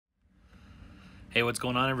Hey, what's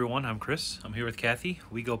going on, everyone? I'm Chris. I'm here with Kathy.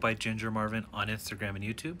 We go by Ginger Marvin on Instagram and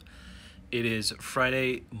YouTube. It is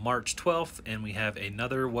Friday, March 12th, and we have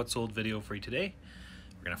another What Sold video for you today.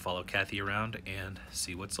 We're going to follow Kathy around and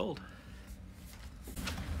see what's sold.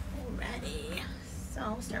 Alrighty, so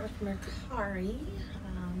we'll start with Mercari.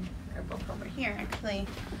 They're both over here. Actually,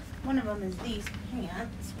 one of them is these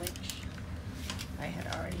pants, which I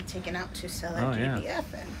had already taken out to sell at GBF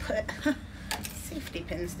and put safety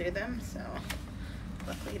pins through them, so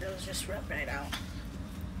luckily those just rub right out.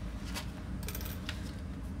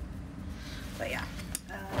 But yeah,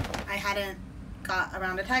 I hadn't got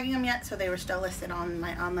around to tagging them yet, so they were still listed on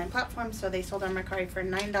my online platform. So they sold on Mercari for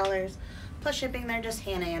 $9 plus shipping. They're just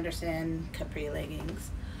Hannah Anderson capri leggings.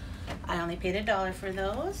 I only paid $1 for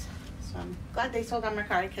those, so I'm glad they sold on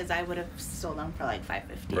Mercari because I would have sold them for like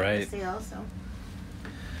 $5.50 right. at the sale. So.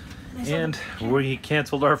 And we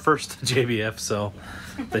canceled our first JBF, so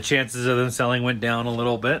the chances of them selling went down a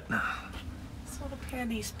little bit. Sold a pair of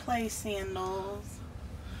these play sandals.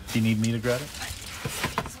 Do you need me to grab it?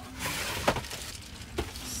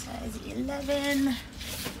 Size 11,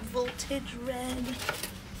 voltage red.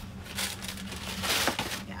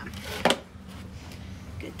 Yeah,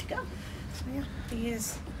 good to go. So yeah,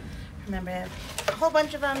 these, remember I have a whole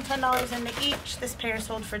bunch of them, $10 into each. This pair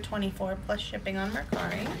sold for $24 plus shipping on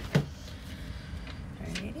Mercari.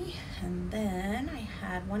 Alrighty, and then I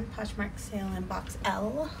had one Poshmark sale in box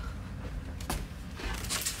L.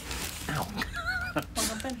 Ow. What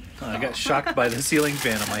happened? I got shocked by the ceiling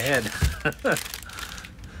fan on my head.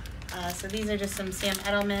 So these are just some Sam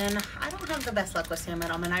Edelman. I don't have the best luck with Sam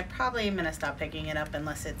Edelman. I probably am gonna stop picking it up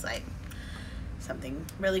unless it's like something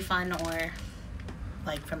really fun or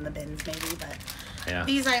like from the bins maybe. But yeah,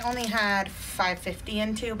 these I only had $5.50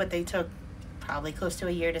 into, but they took probably close to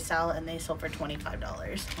a year to sell, and they sold for $25 on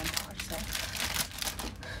Posh. So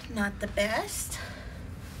not the best.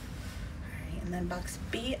 Alright, and then box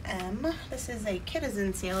BM. This is a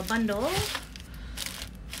Kidizen sale bundle.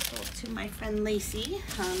 Sold to my friend Lacey.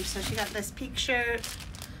 So she got this peak shirt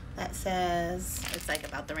that says, it's like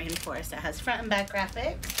about the rainforest. It has front and back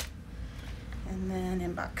graphics. And then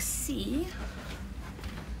in box C,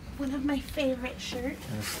 one of my favorite shirts.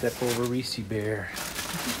 Step over Reese Bear.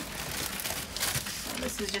 So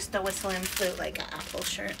this is just a whistle and flute, like an Apple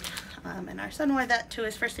shirt. And our son wore that to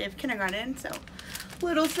his first day of kindergarten, so a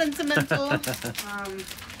little sentimental. I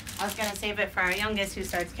was gonna save it for our youngest who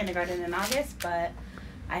starts kindergarten in August, but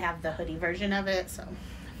I have the hoodie version of it, so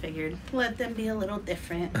I figured let them be a little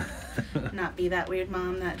different. Not be that weird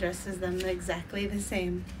mom that dresses them exactly the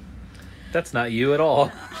same. That's not you at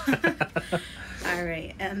all. No. All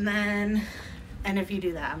right, and then, and if you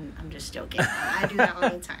do that, I'm just joking. I do that all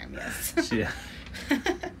the time, yes. Yeah.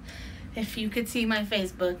 If you could see my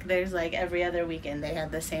Facebook, there's like every other weekend they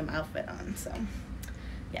have the same outfit on, so.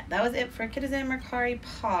 Yeah, that was it for Kidizen, Mercari,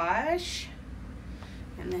 Posh.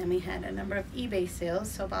 And then we had a number of eBay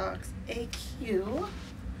sales, so box AQ.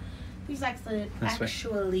 These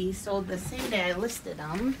actually sold the same day I listed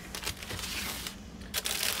them.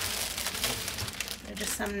 They're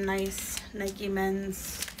just some nice Nike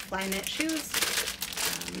men's fly knit shoes.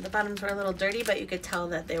 The bottoms were a little dirty, but you could tell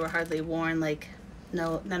that they were hardly worn, like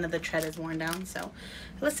none of the tread is worn down. So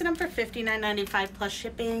I listed them for $59.95 plus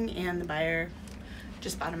shipping, and the buyer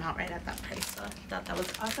just bought them out right at that price. So I thought that was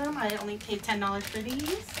awesome. I only paid $10 for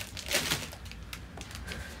these.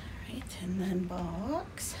 Alright, and then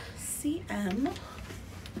box CM.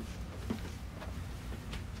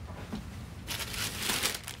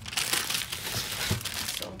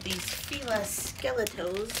 So these Fila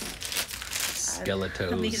Skeletos.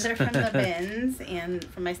 These are from the bins and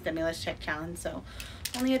from my stimulus check challenge. So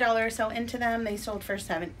only $1 or so into them. They sold for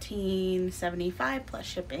 $17.75 plus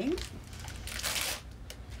shipping.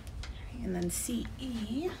 And then CE.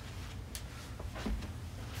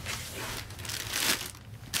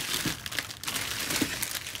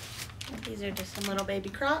 These are just some little baby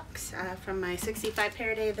Crocs from my 65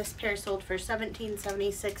 pair day. This pair sold for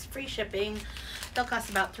 $17.76 free shipping. They'll cost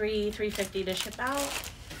about $3.50 to ship out.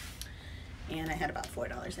 And I had about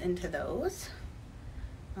 $4 into those.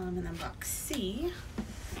 And then box C.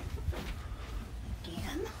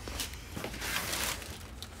 Again.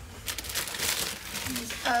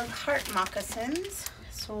 These UGG Heart moccasins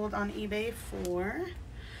sold on eBay for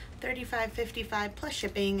 $35.55 plus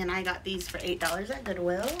shipping, and I got these for $8 at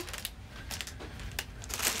Goodwill.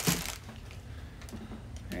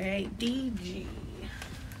 All right, DG.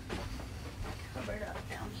 Covered up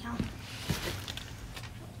down here.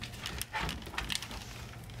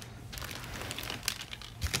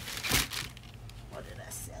 What did I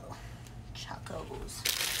sell? Chacos.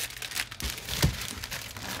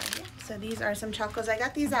 So these are some chocos. I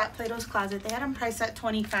got these at Plato's Closet. They had them priced at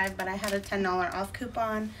 $25, but I had a $10 off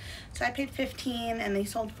coupon. So I paid $15 and they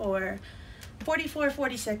sold for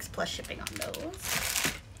 $44.46 plus shipping on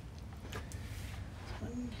those.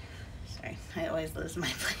 Sorry, I always lose my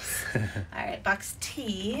place. All right, box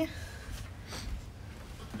T.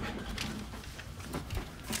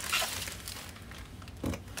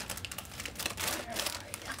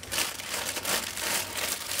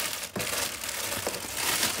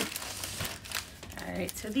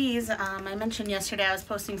 Alright, so these, I mentioned yesterday I was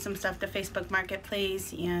posting some stuff to Facebook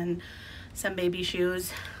Marketplace and some baby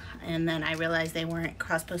shoes, and then I realized they weren't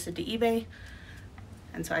cross-posted to eBay,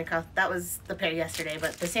 and so that was the pair yesterday,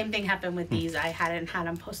 but the same thing happened with these. I hadn't had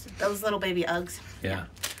them posted, those little baby Uggs. Yeah.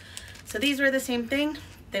 So these were the same thing.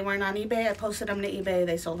 They weren't on eBay. I posted them to eBay.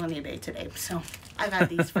 They sold on eBay today, so I've had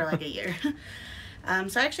these for like a year.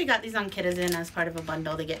 So I actually got these on Kidizen as part of a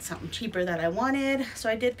bundle to get something cheaper that I wanted.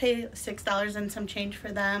 So I did pay $6 and some change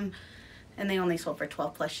for them, and they only sold for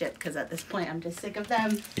 12 plus ship because at this point I'm just sick of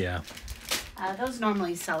them. Yeah. Those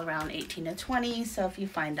normally sell around 18 to 20, so if you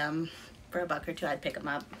find them for $1 or $2, I'd pick them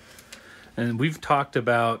up. And we've talked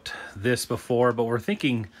about this before, but we're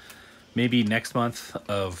thinking maybe next month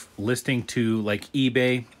of listing to like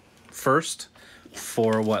eBay first. Yeah.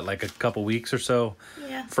 For what, like a couple weeks or so?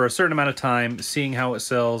 Yeah. For a certain amount of time, seeing how it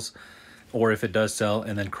sells, or if it does sell,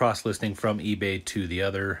 and then cross-listing from eBay to the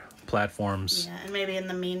other platforms. Yeah, and maybe in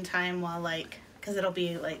the meantime, while like, because it'll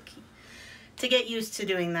be like, to get used to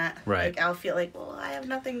doing that. Right. Like, I'll feel like, well, I have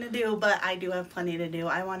nothing to do, but I do have plenty to do.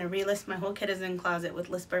 I want to relist my whole Kidizen closet with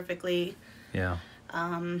List Perfectly. Yeah.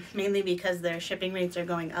 Mainly because their shipping rates are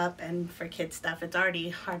going up, and for kids stuff, it's already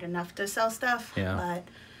hard enough to sell stuff. Yeah. But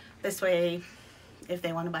this way, if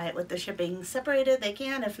they want to buy it with the shipping separated, they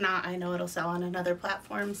can. If not, I know it'll sell on another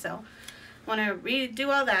platform. So I want to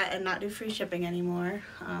redo all that and not do free shipping anymore.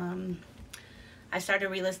 I started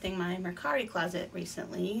relisting my Mercari closet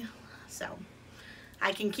recently, so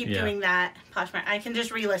I can keep doing that. Poshmark, I can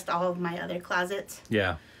just relist all of my other closets.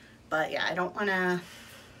 Yeah. But yeah, I don't want to.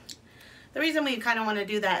 The reason we kind of want to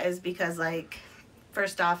do that is because, like,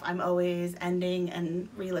 first off, I'm always ending and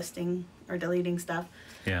relisting or deleting stuff.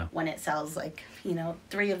 Yeah. When it sells, like, you know,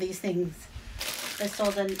 3 of these things. This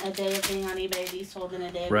sold in a day of being on eBay. These sold in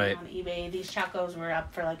a day of being on eBay. These chocos were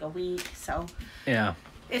up for like a week. So yeah.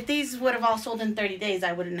 If these would have all sold in 30 days,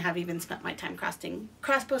 I wouldn't have even spent my time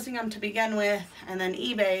cross-posting them to begin with. And then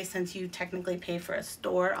eBay, since you technically pay for a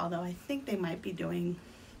store, although I think they might be doing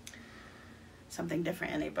something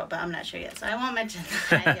different in April, but I'm not sure yet. So I won't mention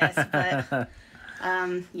that, I guess. But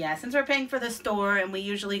yeah, since we're paying for the store and we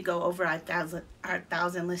usually go over our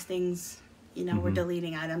thousand listings, you know, we're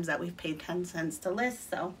deleting items that we've paid 10 cents to list.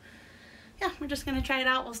 So yeah, we're just going to try it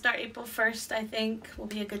out. We'll start April 1st, I think. Will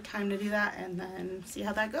be a good time to do that, and then see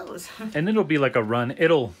how that goes. And it'll be like a run.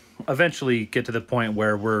 It'll eventually get to the point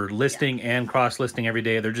where we're listing and cross-listing every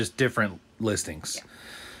day. They're just different listings. Yeah.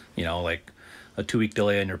 You know, like a 2-week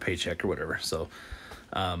delay on your paycheck or whatever. So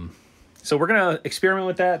so we're going to experiment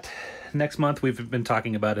with that next month. We've been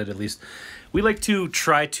talking about it, at least. We like to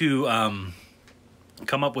try to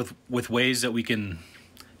come up with ways that we can,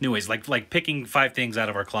 new ways, like picking 5 things out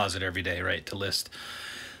of our closet every day, right, to list.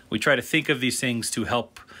 We try to think of these things to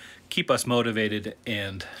help keep us motivated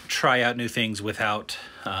and try out new things without,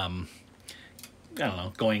 I don't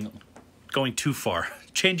know, going too far,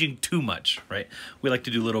 changing too much, right? We like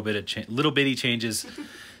to do little bitty changes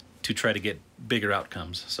to try to get bigger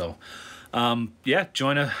outcomes. So yeah,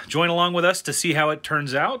 join along with us to see how it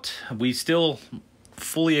turns out. We still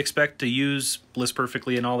fully expect to use List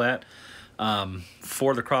Perfectly and all that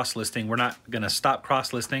for the cross listing. We're not going to stop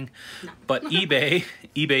cross listing, no. But eBay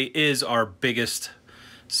is our biggest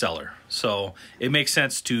seller. So it makes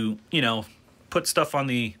sense to, you know, put stuff on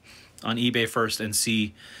eBay first and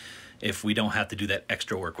see if we don't have to do that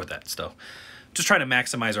extra work with that stuff. Just trying to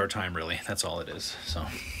maximize our time, really. That's all it is. So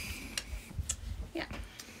yeah.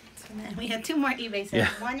 So then we had 2 more eBay sales. Yeah.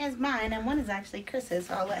 One is mine and one is actually Chris's,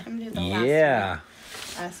 so I'll let him do the last one. Yeah.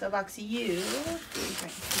 So box U is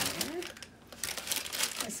right here.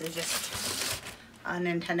 This is just a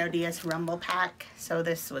Nintendo DS Rumble pack. So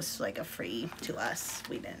this was like a free to us.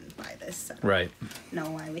 We didn't buy this. So right. I don't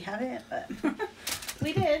know why we have it, but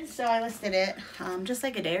we did. So I listed it just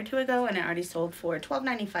like a day or 2 ago, and it already sold for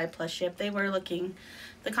 $12.95 plus ship. They were looking,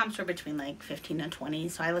 the comps were between like 15 and 20.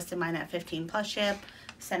 So I listed mine at 15 plus ship.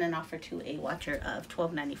 Sent an offer to a watcher of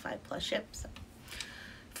 $12.95 plus ship. So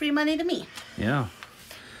free money to me. Yeah.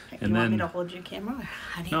 You want me to hold your camera? Or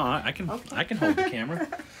how do you I can. Okay. I can hold the camera.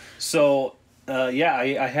 So yeah,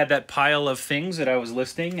 I had that pile of things that I was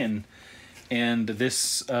listing, and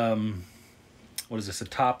this what is this? A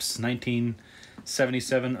Topps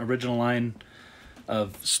 1977 original line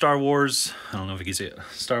of Star Wars. I don't know if you can see it.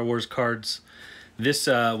 Star Wars cards. This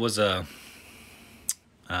was a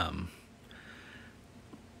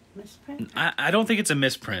misprint. I don't think it's a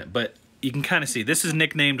misprint, but you can kind of see this is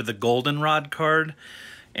nicknamed the Goldenrod card,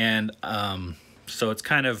 and so it's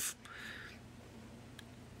kind of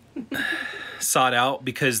sought out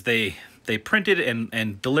because they printed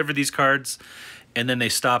and delivered these cards, and then they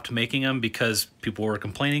stopped making them because people were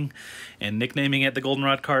complaining and nicknaming it the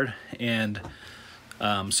Goldenrod card, and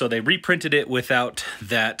so they reprinted it without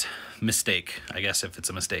that mistake, I guess, if it's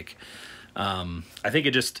a mistake. I think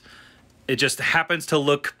it just happens to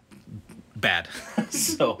look bad.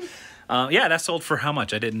 So yeah, that sold for how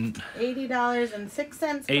much? I didn't.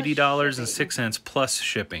 $80.06. $80.06 plus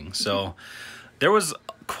shipping. So there was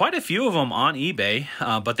quite a few of them on eBay,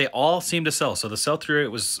 but they all seemed to sell. So the sell-through rate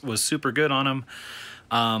was super good on them.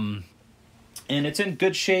 And it's in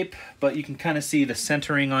good shape, but you can kind of see the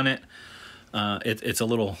centering on it. It's a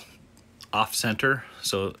little off-center,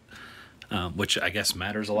 so which I guess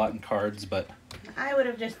matters a lot in cards, but I would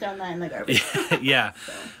have just done that in the garbage. yeah.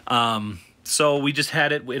 So we just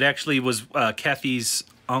had it. It actually was Kathy's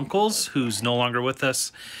uncle's, who's no longer with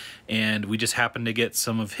us, and we just happened to get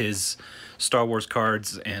some of his Star Wars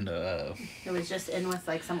cards, and it was just in with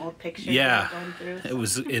like some old pictures. Yeah, going through, so. It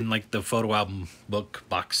was in like the photo album book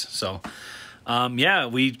box. So yeah,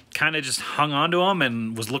 we kind of just hung on to them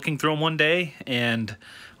and was looking through them one day, and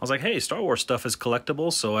I was like, hey, Star Wars stuff is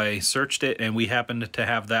collectible, so I searched it, and we happened to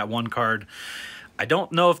have that one card. I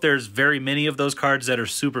don't know if there's very many of those cards that are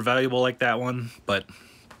super valuable like that one, but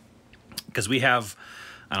because we have,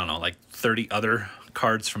 I don't know, like 30 other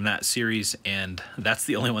cards from that series, and that's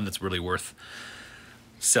the only one that's really worth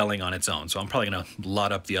selling on its own. So I'm probably going to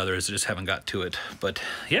lot up the others. I just haven't got to it. But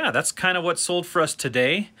yeah, that's kind of what sold for us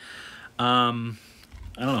today. I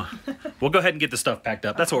don't know. We'll go ahead and get the stuff packed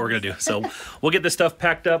up. That's what we're going to do. So we'll get the stuff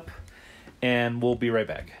packed up, and we'll be right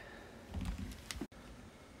back.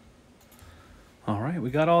 All right, we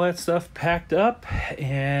got all that stuff packed up,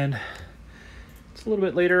 and it's a little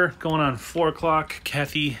bit later, going on 4 o'clock.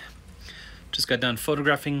 Kathy just got done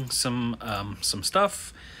photographing some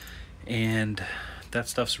stuff, and that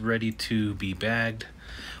stuff's ready to be bagged.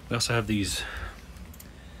 We also have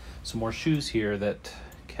some more shoes here that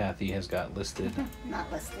Kathy has got listed.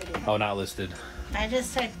 Not listed yet. Oh, not listed. I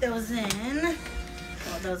just typed those in.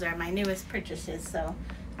 Well, those are my newest purchases, so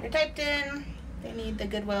they're typed in. They need the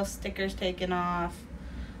Goodwill stickers taken off.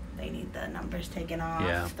 They need the numbers taken off.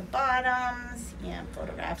 Yeah. The bottoms. Yeah,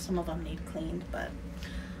 photographs. Some of them need cleaned, but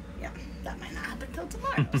yeah, that might not happen till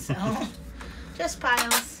tomorrow. So just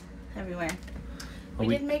piles everywhere. Well,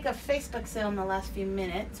 we did make a Facebook sale in the last few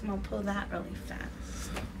minutes, and we'll pull that really fast.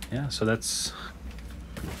 Yeah, so that's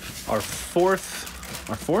our fourth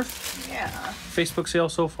Yeah. Facebook sale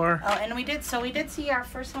so far. Oh, and we did see our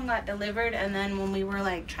first one got delivered, and then when we were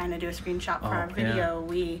like trying to do a screenshot for our video,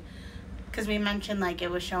 because we mentioned like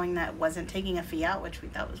it was showing that it wasn't taking a fee out, which we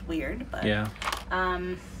thought was weird, but yeah.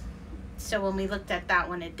 So when we looked at that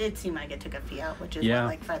one, it did seem like it took a fee out, which is what,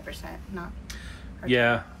 like 5%, not.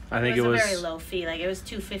 Yeah, I think it was a very low fee, like it was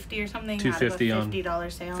 $250 or something. $250 on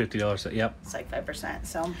 $50 sale. $50 sale. Yep. It's like 5%,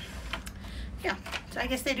 so. Yeah, so I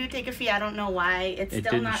guess they do take a fee. I don't know why. It's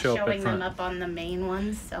still not showing them up on the main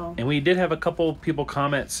ones, so. And we did have a couple people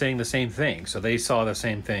comment saying the same thing, so they saw the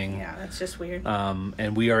same thing. Yeah, that's just weird.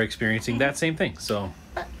 And we are experiencing that same thing, so.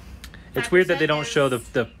 But it's weird that they don't show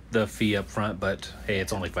the fee up front, but hey,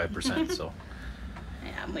 it's only 5%, so.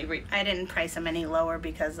 Yeah, I didn't price them any lower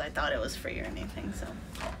because I thought it was free or anything, so.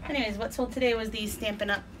 Anyways, what sold today was the Stampin'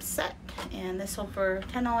 Up set, and this sold for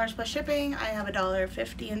 $10 plus shipping. I have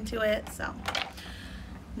 $1.50 into it, so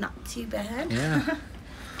not too bad. Yeah.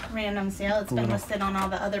 Random sale. It's been listed on all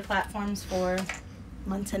the other platforms for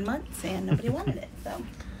months and months, and nobody wanted it, so.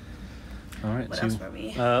 All right. What else were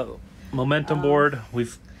we? Momentum board.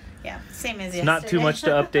 Yeah, same as yesterday. Not too much to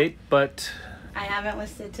update, but. I haven't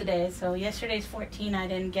listed today, so yesterday's 14. I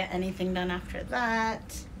didn't get anything done after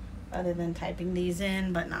that, other than typing these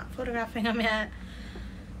in, but not photographing them yet.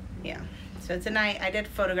 Yeah, so tonight I did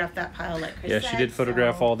photograph that pile like Chris said. Yeah, she did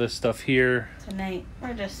photograph all this stuff here. Tonight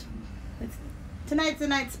tonight's the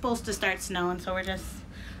night supposed to start snowing, so we're just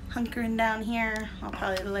hunkering down here. I'll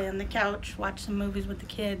probably lay on the couch, watch some movies with the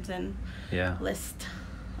kids, and list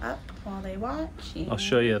up while they watch. I'll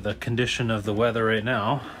show you the condition of the weather right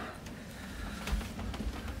now.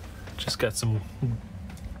 Just got some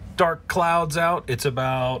dark clouds out. It's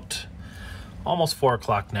about almost 4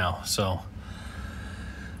 o'clock now, so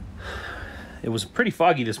it was pretty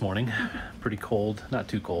foggy this morning. Pretty cold, not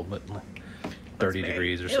too cold, but 30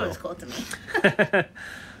 degrees or so. It was cold to me.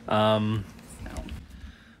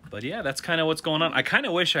 But yeah, that's kind of what's going on. I kind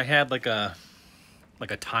of wish I had like a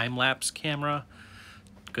time-lapse camera,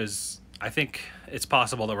 because I think it's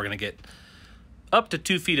possible that we're going to get up to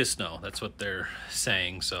 2 feet of snow. That's what they're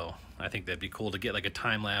saying. So I think that'd be cool to get like a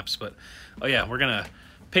time-lapse. But oh yeah, we're going to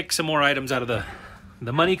pick some more items out of the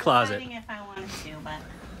money closet. If I wanted to, but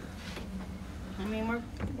I mean,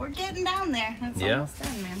 we're getting down there. That's almost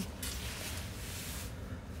done, man.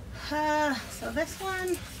 So this one,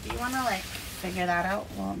 do you want to like figure that out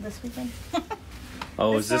this weekend?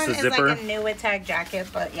 Oh, is this a zipper? This one is like a new tag jacket,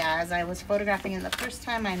 but yeah, as I was photographing it the first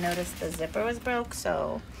time, I noticed the zipper was broke,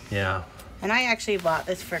 so. Yeah. And I actually bought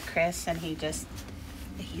this for Chris, and he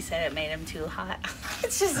said it made him too hot.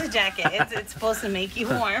 It's just a jacket. It's supposed to make you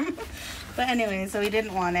warm. But anyway, so he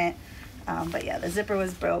didn't want it. But yeah, the zipper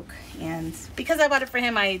was broke, and because I bought it for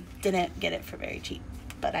him, I didn't get it for very cheap.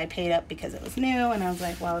 But I paid up because it was new, and I was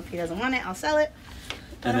like, well, if he doesn't want it, I'll sell it.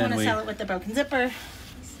 I don't want to sell it with the broken zipper,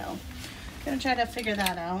 so I'm gonna try to figure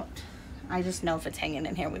that out. I just know if it's hanging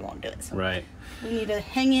in here, we won't do it. So right. We need to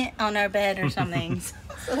hang it on our bed or something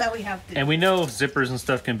so that we have to. And we know zippers and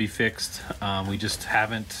stuff can be fixed. We just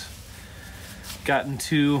haven't gotten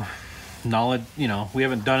to knowledge. You know, we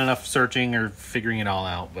haven't done enough searching or figuring it all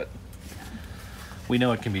out, but we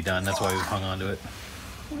know it can be done. That's why we've hung on to it.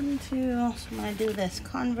 1, 2. So I'm gonna do this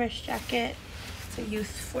Converse jacket. It's a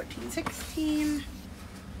youth 14-16.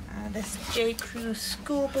 This J. Crew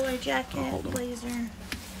schoolboy jacket, blazer.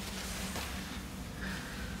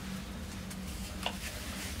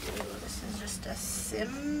 Ooh, this is just a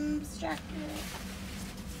Sims jacket.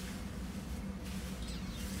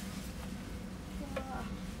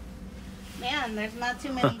 Man, there's not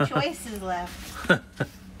too many choices left.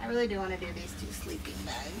 I really do want to do these 2 sleeping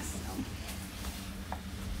bags. So.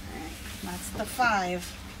 Alright, that's the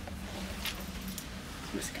 5.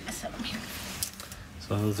 I'm just going to set them here.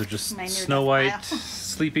 So those are just Snow White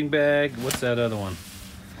sleeping bag. What's that other one?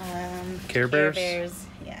 Care Bears? Care Bears,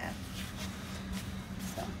 yeah.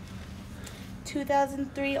 So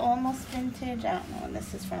 2003, almost vintage. I don't know when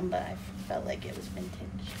this is from, but I felt like it was vintage.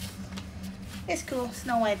 It's cool.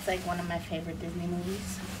 Snow White's like one of my favorite Disney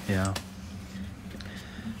movies. Yeah.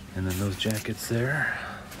 And then those jackets there.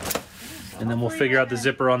 And then we'll figure out the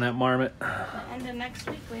zipper on that marmot. At the end of next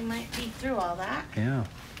week, we might be through all that. Yeah.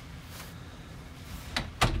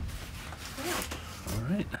 All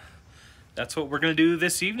right. That's what we're going to do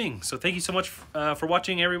this evening. So thank you so much for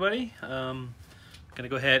watching, everybody. I'm going to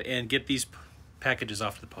go ahead and get these packages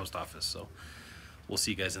off to the post office. So we'll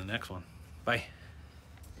see you guys in the next one. Bye.